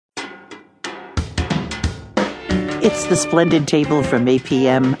It's the Splendid Table from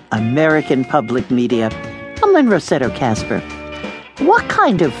APM, American Public Media. I'm Lynn Rossetto Casper. What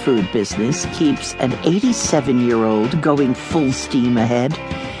kind of food business keeps an 87-year-old going full steam ahead?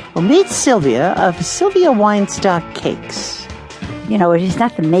 Well, meet Sylvia of Sylvia Weinstock Cakes. You know, it is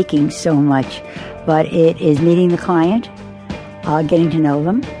not the making so much, but it is meeting the client, getting to know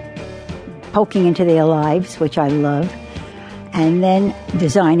them, poking into their lives, which I love, and then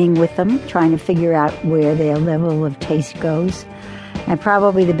designing with them, trying to figure out where their level of taste goes. And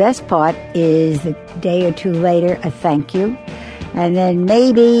probably the best part is the day or two later, a thank you. And then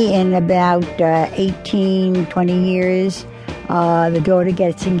maybe in about 18, 20 years, the daughter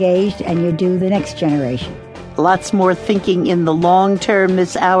gets engaged and you do the next generation. Lots more thinking in the long term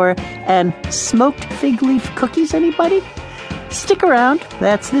this hour. And smoked fig leaf cookies, anybody? Stick around.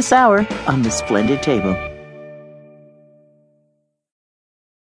 That's this hour on the Splendid Table.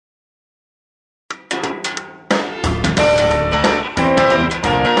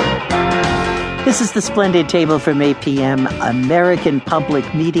 This is the Splendid Table from APM, American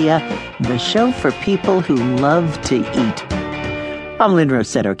Public Media, the show for people who love to eat. I'm Lynn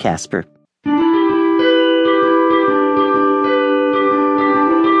Rossetto Casper.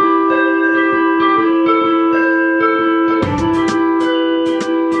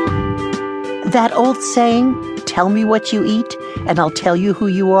 That old saying, tell me what you eat, and I'll tell you who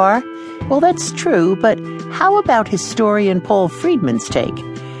you are? Well, that's true, but how about historian Paul Freedman's take?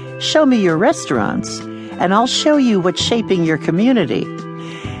 Show me your restaurants, and I'll show you what's shaping your community.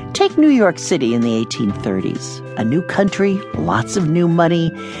 Take New York City in the 1830s. A new country, lots of new money,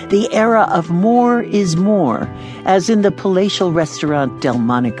 the era of more is more, as in the palatial restaurant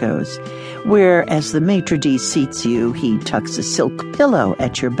Delmonico's, where, as the maitre d' seats you, he tucks a silk pillow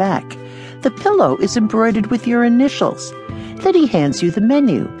at your back. The pillow is embroidered with your initials. Then he hands you the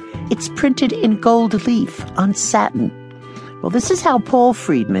menu. It's printed in gold leaf on satin. Well, this is how Paul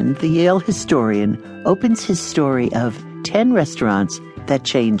Freedman, the Yale historian, opens his story of 10 restaurants that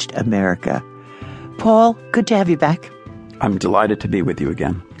changed America. Paul, good to have you back. I'm delighted to be with you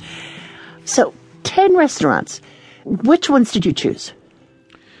again. So, 10 restaurants. Which ones did you choose?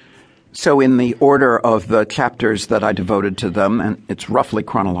 So in the order of the chapters that I devoted to them, and it's roughly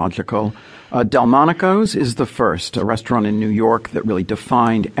chronological, Delmonico's is the first, a restaurant in New York that really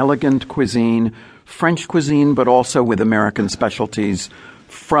defined elegant cuisine, French cuisine, but also with American specialties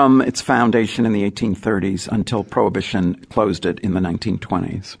from its foundation in the 1830s until Prohibition closed it in the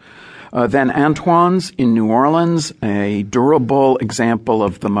 1920s. Then Antoine's in New Orleans, a durable example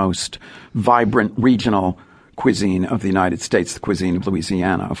of the most vibrant regional cuisine of the United States, the cuisine of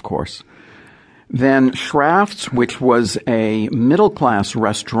Louisiana, of course. Then Schraft's, which was a middle-class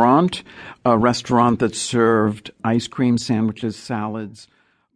restaurant, a restaurant that served ice cream, sandwiches, salads,